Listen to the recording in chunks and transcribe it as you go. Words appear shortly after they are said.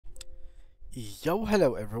Yo,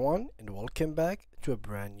 hello everyone, and welcome back to a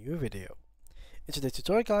brand new video. In today's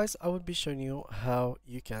tutorial, guys, I will be showing you how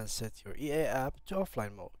you can set your EA app to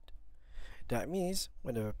offline mode. That means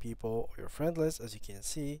whenever people or your friend list, as you can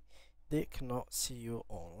see, they cannot see you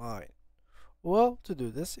online. Well, to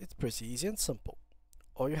do this, it's pretty easy and simple.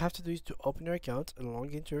 All you have to do is to open your account and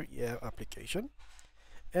log into your EA application,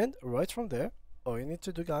 and right from there, all you need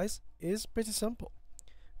to do, guys, is pretty simple.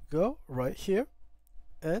 Go right here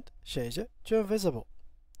and change it to invisible.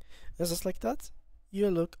 And just like that, you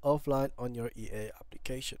look offline on your EA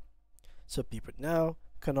application. So people now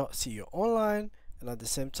cannot see you online, and at the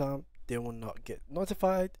same time, they will not get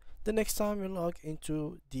notified the next time you log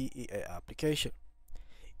into the EA application.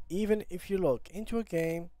 Even if you log into a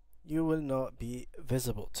game, you will not be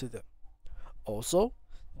visible to them. Also,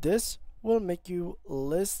 this will make you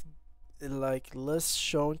less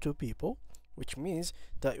shown to people, which means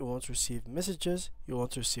that you won't receive messages, you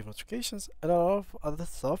won't receive notifications, and a lot of other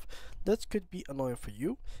stuff that could be annoying for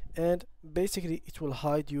you, and basically it will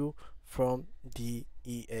hide you from the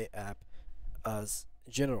EA app as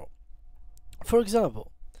general. For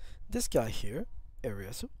example, this guy here,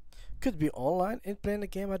 Ariasu, could be online and playing a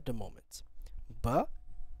game at the moment, but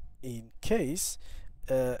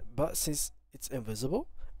but since it's invisible,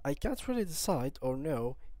 I can't really decide or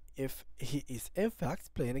know if he is in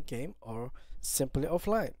fact playing a game or simply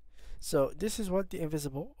offline. So this is what the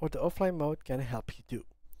invisible or the offline mode can help you do,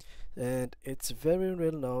 and it's very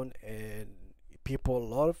well known, and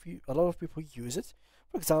a lot of people use it.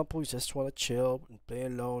 For example, you just want to chill and play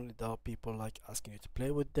alone without people like asking you to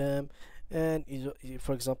play with them, and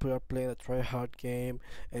for example, you are playing a try hard game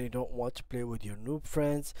and you don't want to play with your noob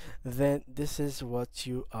friends, then this is what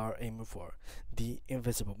you are aiming for, the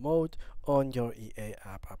invisible mode on your EA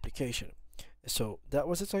app application. So that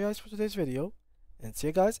was it, guys, for today's video, and see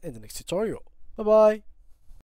you guys in the next tutorial. Bye bye.